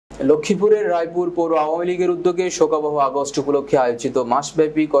লক্ষ্মীপুরের রায়পুর পৌর আওয়ামী লীগের উদ্যোগে শোকাবহ আগস্ট উপলক্ষে আয়োজিত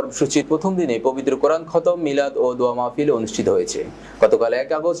মাসব্যাপী কর্মসূচির প্রথম দিনে পবিত্র কোরআন খতম, মিলাদ ও দোয়া মাহফিল অনুষ্ঠিত হয়েছে। গতকাল 1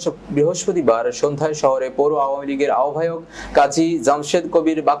 আগস্ট বৃহস্পতিবার সন্ধ্যায় শহরে পৌর আওয়ামী লীগের আহ্বায়ক কাজী জামশেদ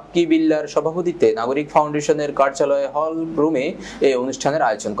কবির বাক্কি বিল্লার সভাপতিত্বে নাগরিক ফাউন্ডেশনের কার্যালয় হল রুমে এই অনুষ্ঠানের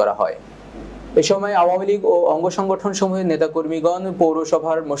আয়োজন করা হয়। এ সময় আওয়ামী লীগ ও অঙ্গ সংগঠন সমূহের নেতাকর্মীগণ,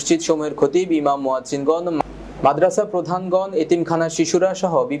 পৌরসভার মসজিদ সমূহের খতিব, ইমাম, মুয়াজ্জিনগণ, মাদ্রাসা প্রধানগণ, এতিমখানার শিশুরা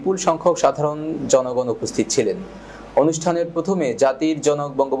সহ বিপুল সংখ্যক সাধারণ জনগণ উপস্থিত ছিলেন। অনুষ্ঠানের প্রথমে জাতির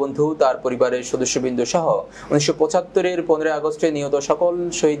জনক বঙ্গবন্ধু, তার পরিবারের সদস্যবৃন্দ সহ 1975-এর 15 আগস্টে নিহত সকল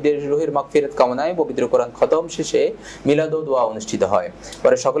শহীদদের রুহের মাগফিরাত কামনায় পবিত্র কোরআন খতম শেষে মিলাদ ও দোয়া অনুষ্ঠিত হয়।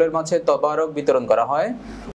 পরে সকলের মাঝে তবারক বিতরণ করা হয়।